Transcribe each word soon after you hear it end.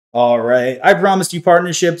All right, I promised you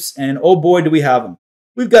partnerships, and oh boy, do we have them.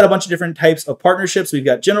 We've got a bunch of different types of partnerships. We've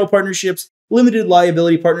got general partnerships, limited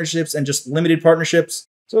liability partnerships, and just limited partnerships.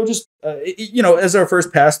 So just, as our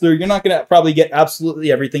first pass through, you're not going to probably get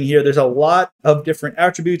absolutely everything here. There's a lot of different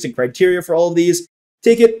attributes and criteria for all of these.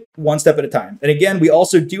 Take it one step at a time. And again, we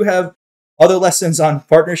also do have other lessons on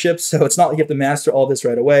partnerships, so it's not like you have to master all this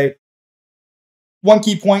right away. One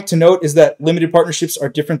key point to note is that limited partnerships are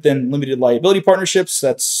different than limited liability partnerships.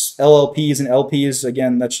 That's LLPs and LPs.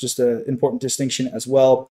 Again, that's just an important distinction as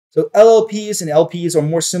well. So LLPs and LPs are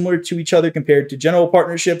more similar to each other compared to general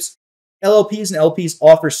partnerships. LLPs and LPs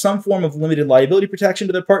offer some form of limited liability protection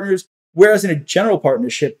to their partners, whereas in a general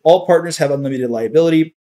partnership, all partners have unlimited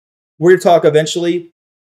liability. We're going to talk eventually,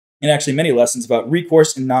 and actually many lessons, about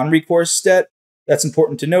recourse and non-recourse debt. That's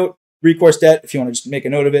important to note. Recourse debt, if you want to just make a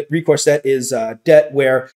note of it, recourse debt is debt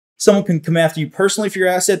where someone can come after you personally for your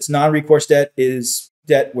assets. Non-recourse debt is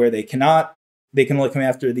debt where they cannot. They can only come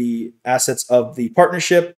after the assets of the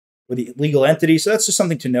partnership or the legal entity. So that's just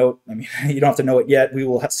something to note. I mean, you don't have to know it yet. We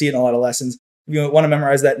will see it in a lot of lessons. If you want to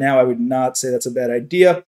memorize that now, I would not say that's a bad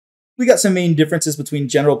idea. We got some main differences between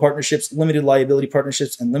general partnerships, limited liability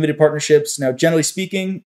partnerships, and limited partnerships. Now, generally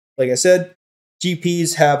speaking, like I said,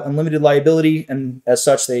 GPs have unlimited liability, and as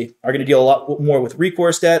such, they are going to deal a lot more with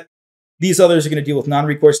recourse debt. These others are going to deal with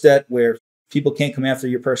non-recourse debt, where people can't come after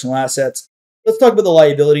your personal assets. Let's talk about the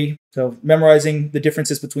liability. So memorizing the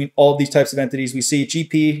differences between all of these types of entities. We see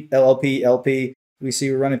GP, LLP, LP. We see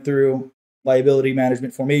we're running through liability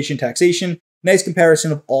management, formation, taxation. Nice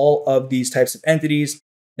comparison of all of these types of entities.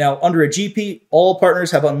 Now, under a GP, all partners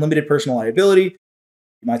have unlimited personal liability.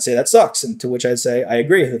 You might say that sucks, and to which I'd say I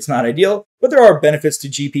agree, it's not ideal, but there are benefits to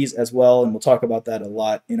GPs as well, and we'll talk about that a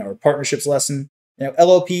lot in our partnerships lesson. Now,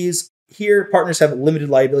 LLPs, here, partners have limited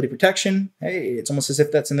liability protection. Hey, it's almost as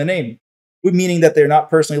if that's in the name, meaning that they're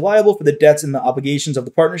not personally liable for the debts and the obligations of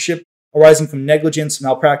the partnership arising from negligence,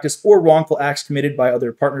 malpractice, or wrongful acts committed by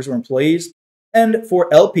other partners or employees. And for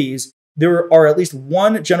LPs, there are at least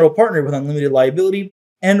one general partner with unlimited liability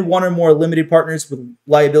and one or more limited partners with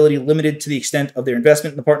liability limited to the extent of their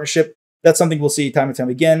investment in the partnership. That's something we'll see time and time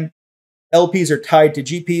again. LPs are tied to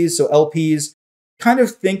GPs, so LPs kind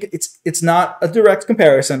of think it's not a direct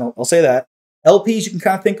comparison, I'll say that. LPs, you can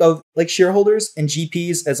kind of think of like shareholders, and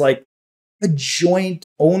GPs as like a joint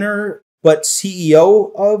owner, but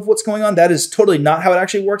CEO of what's going on. That is totally not how it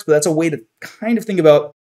actually works, but that's a way to kind of think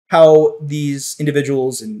about how these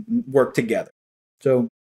individuals work together. So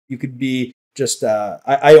you could be just,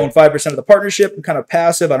 I own 5% of the partnership. I'm kind of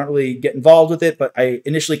passive. I don't really get involved with it, but I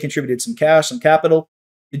initially contributed some cash, some capital.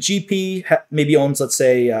 The GP maybe owns, let's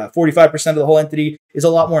say, 45% of the whole entity, is a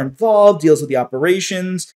lot more involved, deals with the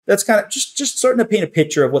operations. That's kind of just starting to paint a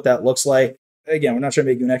picture of what that looks like. Again, we're not trying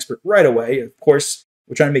to make you an expert right away. Of course,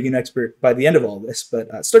 we're trying to make you an expert by the end of all this,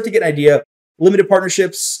 but start to get an idea. Limited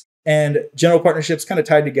partnerships and general partnerships kind of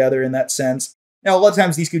tied together in that sense. Now, a lot of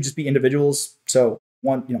times these could just be individuals. So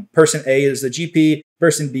person A is the GP,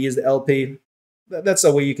 person B is the LP. That's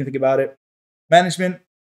the way you can think about it. Management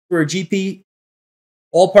for a GP,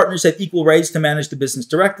 all partners have equal rights to manage the business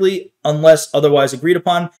directly unless otherwise agreed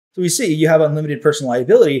upon. So we see you have unlimited personal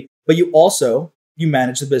liability, but you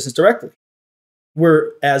manage the business directly.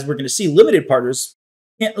 Whereas we're going to see limited partners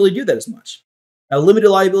can't really do that as much. Now, limited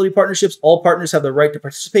liability partnerships, all partners have the right to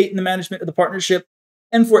participate in the management of the partnership.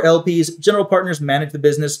 And for LPs, general partners manage the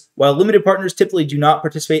business, while limited partners typically do not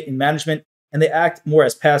participate in management, and they act more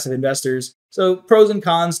as passive investors. So pros and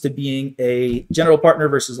cons to being a general partner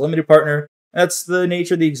versus limited partner. That's the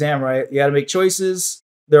nature of the exam, right? You got to make choices.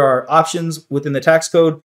 There are options within the tax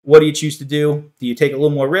code. What do you choose to do? Do you take a little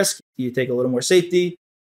more risk? Do you take a little more safety?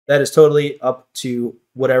 That is totally up to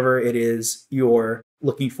whatever it is you're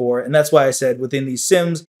looking for. And that's why I said within these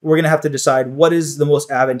sims, we're going to have to decide what is the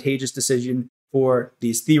most advantageous decision for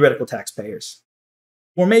these theoretical taxpayers.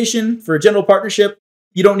 Formation for a general partnership,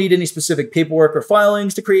 you don't need any specific paperwork or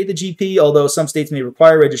filings to create the GP, although some states may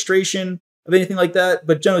require registration of anything like that.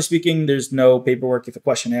 But generally speaking, there's no paperwork if a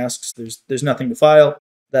question asks. There's nothing to file.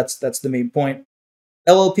 That's the main point.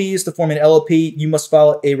 LLPs, to form an LLP, you must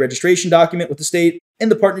file a registration document with the state, and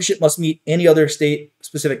the partnership must meet any other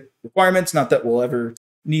state-specific requirements. Not that we'll ever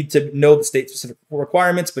need to know the state-specific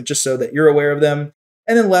requirements, but just so that you're aware of them.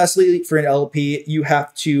 And then lastly, for an LLP, you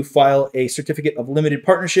have to file a certificate of limited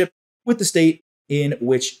partnership with the state in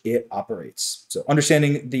which it operates. So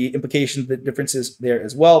understanding the implications, the differences there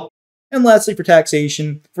as well. And lastly, for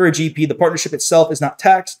taxation, for a GP, the partnership itself is not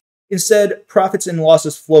taxed. Instead, profits and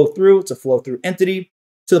losses flow through. It's a flow-through entity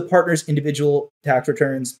to the partner's individual tax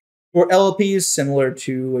returns. For LLPs, similar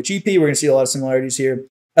to a GP, we're going to see a lot of similarities here.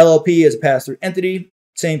 LLP is a pass-through entity.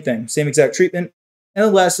 same thing, same exact treatment. And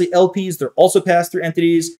then lastly, LPs, they're also pass-through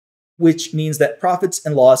entities, which means that profits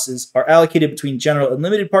and losses are allocated between general and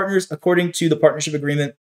limited partners according to the partnership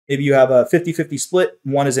agreement. Maybe you have a 50-50 split.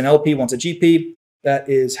 One is an LP, one's a GP. That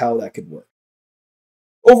is how that could work.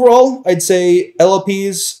 Overall, I'd say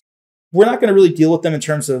LLPs, we're not going to really deal with them in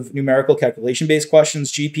terms of numerical calculation-based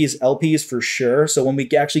questions. GPs, LPs for sure. So when we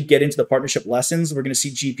actually get into the partnership lessons, we're going to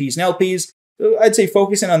see GPs and LPs. So I'd say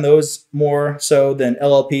focusing on those more so than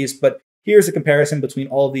LLPs. But here's a comparison between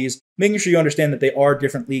all of these, making sure you understand that they are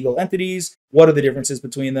different legal entities. What are the differences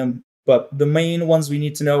between them? But the main ones we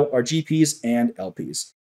need to know are GPs and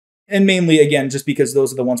LPs. And mainly, again, just because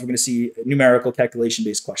those are the ones we're going to see numerical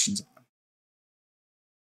calculation-based questions on.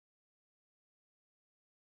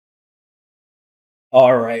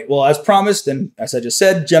 All right. Well, as promised, and as I just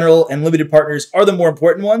said, general and limited partners are the more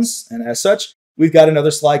important ones. And as such, we've got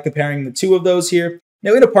another slide comparing the two of those here.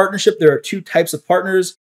 Now, in a partnership, there are two types of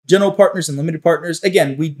partners, general partners and limited partners.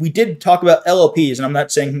 Again, we did talk about LLPs, and I'm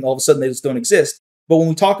not saying all of a sudden they just don't exist. But when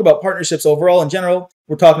we talk about partnerships overall in general,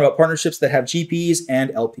 we're talking about partnerships that have GPs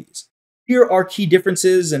and LPs. Here are key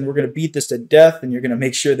differences, and we're going to beat this to death, and you're going to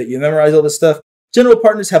make sure that you memorize all this stuff. General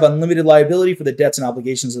partners have unlimited liability for the debts and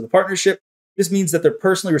obligations of the partnership. This means that they're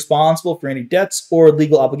personally responsible for any debts or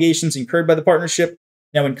legal obligations incurred by the partnership.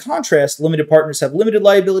 Now, in contrast, limited partners have limited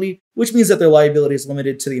liability, which means that their liability is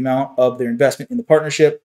limited to the amount of their investment in the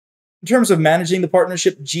partnership. In terms of managing the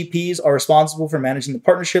partnership, GPs are responsible for managing the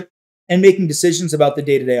partnership and making decisions about the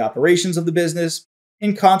day-to-day operations of the business.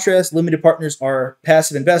 In contrast, limited partners are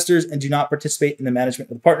passive investors and do not participate in the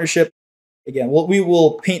management of the partnership. Again, we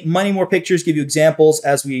will paint many more pictures, give you examples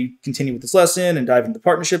as we continue with this lesson and dive into the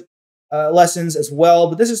partnership lessons as well,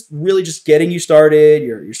 but this is really just getting you started.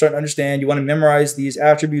 You're starting to understand. You want to memorize these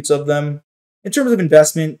attributes of them. In terms of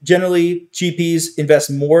investment, generally GPs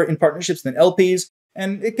invest more in partnerships than LPs,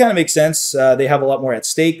 and it kind of makes sense. They have a lot more at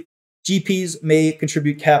stake. GPs may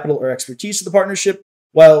contribute capital or expertise to the partnership,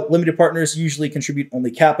 while limited partners usually contribute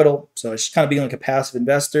only capital. So it's kind of being like a passive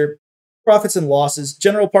investor. Profits and losses.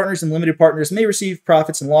 General partners and limited partners may receive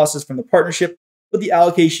profits and losses from the partnership, but the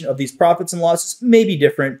allocation of these profits and losses may be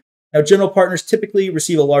different. Now, general partners typically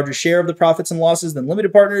receive a larger share of the profits and losses than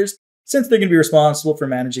limited partners, since they're going to be responsible for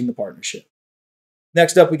managing the partnership.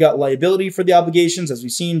 Next up, we got liability for the obligations. As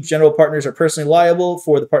we've seen, general partners are personally liable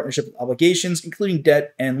for the partnership obligations, including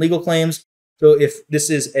debt and legal claims. So if this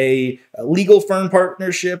is a legal firm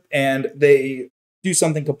partnership and they do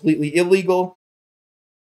something completely illegal,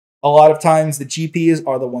 a lot of times the GPs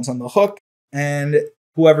are the ones on the hook, and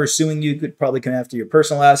whoever's suing you could probably come after your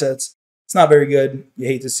personal assets. It's not very good. You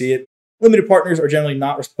hate to see it. Limited partners are generally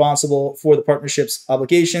not responsible for the partnership's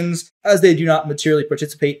obligations, as they do not materially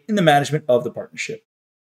participate in the management of the partnership.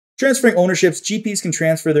 Transferring ownerships, GPs can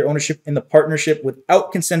transfer their ownership in the partnership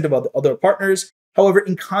without consent of other partners. However,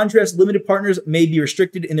 in contrast, limited partners may be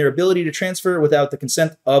restricted in their ability to transfer without the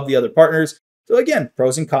consent of the other partners. So again,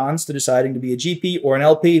 pros and cons to deciding to be a GP or an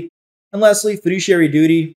LP. And lastly, fiduciary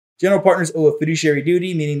duty. General partners owe a fiduciary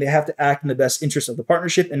duty, meaning they have to act in the best interest of the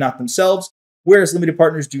partnership and not themselves, whereas limited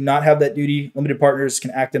partners do not have that duty. Limited partners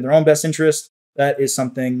can act in their own best interest. That is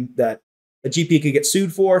something that a GP could get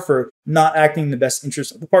sued for not acting in the best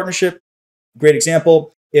interest of the partnership. Great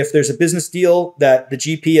example, if there's a business deal that the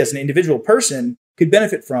GP as an individual person could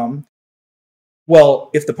benefit from,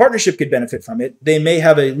 well, if the partnership could benefit from it, they may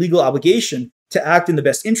have a legal obligation to act in the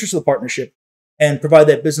best interest of the partnership and provide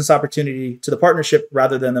that business opportunity to the partnership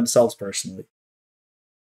rather than themselves personally.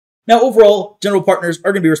 Now, overall, general partners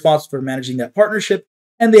are going to be responsible for managing that partnership,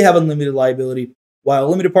 and they have unlimited liability, while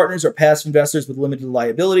limited partners are passive investors with limited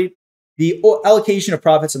liability. The allocation of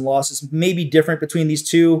profits and losses may be different between these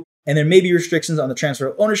two, and there may be restrictions on the transfer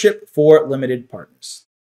of ownership for limited partners.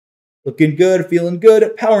 Looking good, feeling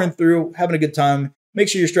good, powering through, having a good time. Make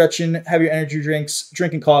sure you're stretching, have your energy drinks,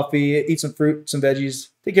 drinking coffee, eat some fruit, some veggies,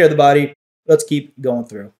 take care of the body. Let's keep going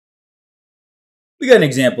through. We got an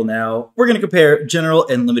example now. We're going to compare general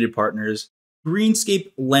and limited partners.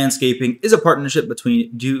 Greenscape Landscaping is a partnership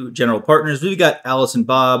between two general partners. We've got Alice and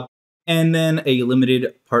Bob, and then a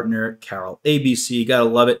limited partner, Carol. ABC, gotta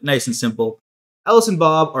love it, nice and simple. Alice and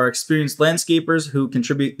Bob are experienced landscapers who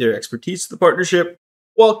contribute their expertise to the partnership,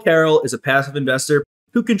 while Carol is a passive investor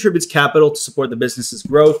who contributes capital to support the business's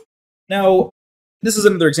growth. Now, this is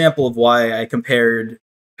another example of why I compared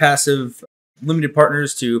passive limited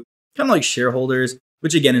partners to kind of like shareholders,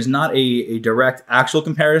 which again is not a direct actual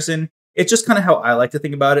comparison. It's just kind of how I like to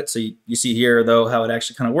think about it. So you see here, though, how it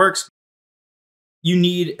actually kind of works. You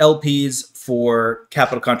need LPs for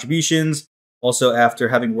capital contributions. Also, after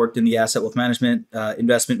having worked in the asset wealth management,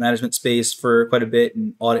 investment management space for quite a bit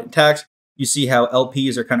in audit and tax, You see how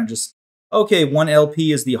LPs are kind of just, okay, one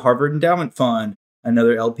LP is the Harvard Endowment Fund,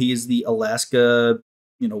 another LP is the Alaska,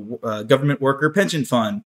 government worker pension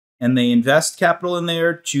fund, and they invest capital in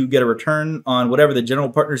there to get a return on whatever the general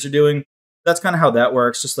partners are doing. That's kind of how that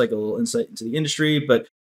works, just like a little insight into the industry, but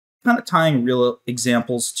kind of tying real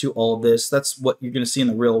examples to all of this. That's what you're going to see in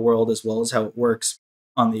the real world, as well as how it works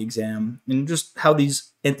on the exam and just how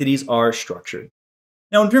these entities are structured.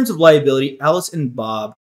 Now, in terms of liability, Alice and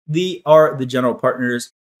Bob, they are the general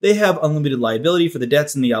partners. They have unlimited liability for the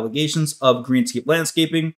debts and the obligations of Greenscape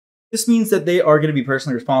Landscaping. This means that they are going to be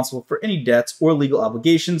personally responsible for any debts or legal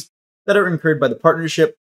obligations that are incurred by the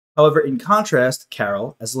partnership. However, in contrast,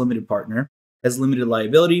 Carol, as a limited partner, has limited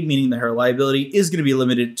liability, meaning that her liability is going to be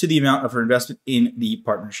limited to the amount of her investment in the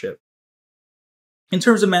partnership. In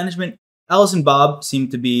terms of management, Alice and Bob seem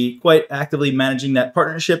to be quite actively managing that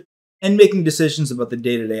partnership and making decisions about the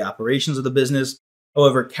day-to-day operations of the business.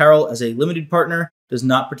 However, Carol, as a limited partner, does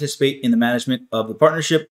not participate in the management of the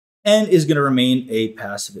partnership and is going to remain a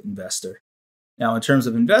passive investor. Now, in terms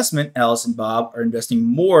of investment, Alice and Bob are investing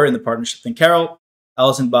more in the partnership than Carol.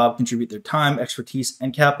 Alice and Bob contribute their time, expertise,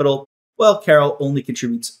 and capital, while Carol only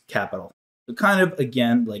contributes capital. So kind of,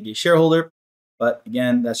 again, like a shareholder, but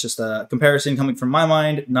again, that's just a comparison coming from my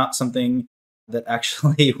mind, not something that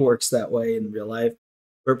actually works that way in real life.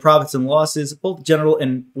 For profits and losses, both general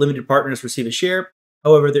and limited partners receive a share.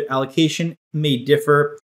 However, their allocation may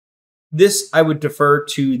differ. This I would defer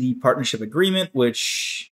to the partnership agreement,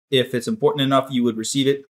 which, if it's important enough, you would receive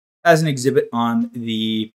it as an exhibit on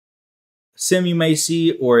the sim you may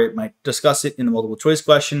see, or it might discuss it in the multiple choice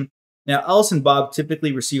question. Now, Alice and Bob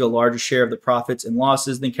typically receive a larger share of the profits and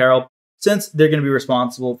losses than Carol, since they're going to be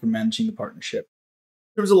responsible for managing the partnership.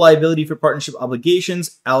 In terms of liability for partnership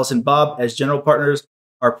obligations, Alice and Bob, as general partners,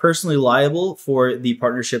 are personally liable for the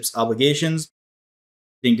partnership's obligations.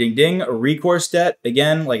 Ding, ding, ding. A recourse debt.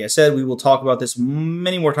 Again, like I said, we will talk about this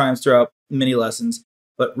many more times throughout many lessons.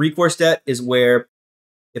 But recourse debt is where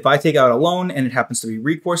if I take out a loan and it happens to be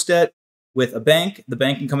recourse debt with a bank, the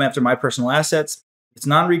bank can come after my personal assets. It's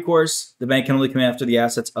non-recourse. The bank can only come after the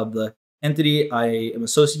assets of the entity I am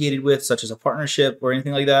associated with, such as a partnership or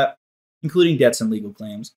anything like that, including debts and legal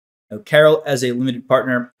claims. Now, Carol, as a limited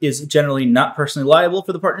partner, is generally not personally liable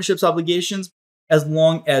for the partnership's obligations as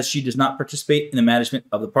long as she does not participate in the management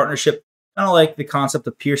of the partnership. Kind of like the concept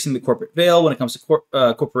of piercing the corporate veil when it comes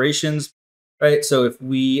to corporations, right? So if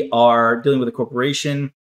we are dealing with a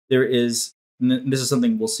corporation, there is, and this is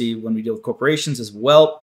something we'll see when we deal with corporations as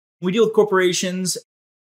well. When we deal with corporations,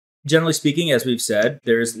 generally speaking, as we've said,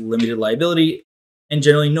 there's limited liability and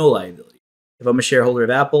generally no liability. If I'm a shareholder of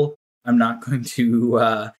Apple, I'm not going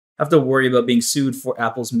to have to worry about being sued for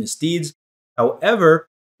Apple's misdeeds. However,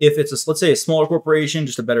 if it's, let's say, a smaller corporation,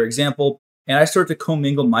 just a better example, and I start to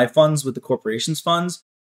commingle my funds with the corporation's funds,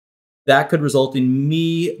 that could result in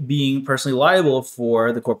me being personally liable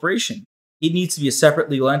for the corporation. It needs to be a separate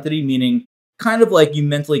legal entity, meaning kind of like you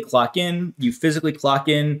mentally clock in, you physically clock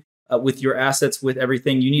in with your assets, with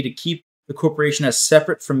everything. You need to keep the corporation as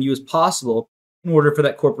separate from you as possible in order for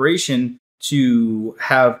that corporation to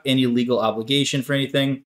have any legal obligation for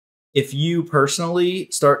anything. If you personally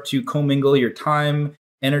start to commingle your time,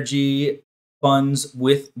 energy, funds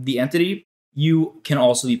with the entity, you can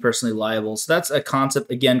also be personally liable. So that's a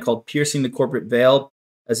concept, again, called piercing the corporate veil,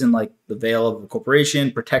 as in like the veil of the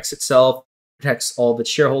corporation protects itself, protects all of its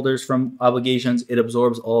shareholders from obligations. It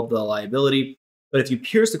absorbs all of the liability. But if you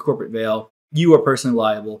pierce the corporate veil, you are personally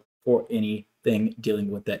liable for anything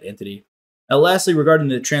dealing with that entity. Now, lastly, regarding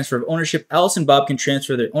the transfer of ownership, Alice and Bob can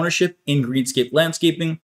transfer their ownership in Greenscape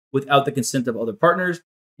Landscaping without the consent of other partners.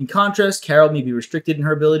 In contrast, Carol may be restricted in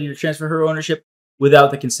her ability to transfer her ownership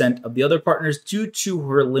without the consent of the other partners due to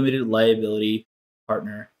her limited liability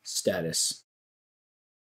partner status.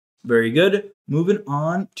 Very good. Moving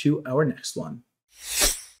on to our next one.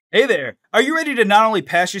 Hey there. Are you ready to not only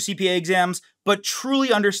pass your CPA exams, but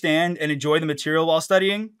truly understand and enjoy the material while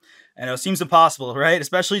studying? I know it seems impossible, right?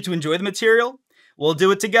 Especially to enjoy the material? We'll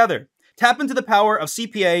do it together. Tap into the power of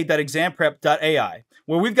CPA.examprep.ai,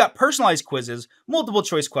 where we've got personalized quizzes, multiple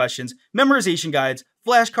choice questions, memorization guides,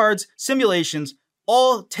 flashcards, simulations,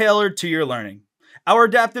 all tailored to your learning. Our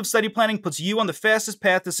adaptive study planning puts you on the fastest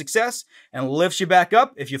path to success and lifts you back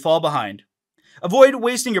up if you fall behind. Avoid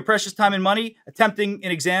wasting your precious time and money attempting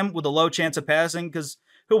an exam with a low chance of passing, because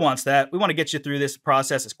who wants that? We want to get you through this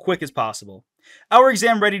process as quick as possible. Our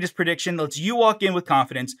exam readiness prediction lets you walk in with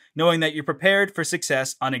confidence, knowing that you're prepared for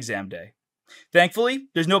success on exam day. Thankfully,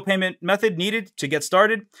 there's no payment method needed to get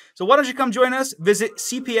started, so why don't you come join us? Visit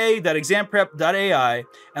cpa.examprep.ai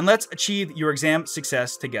and let's achieve your exam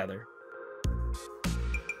success together.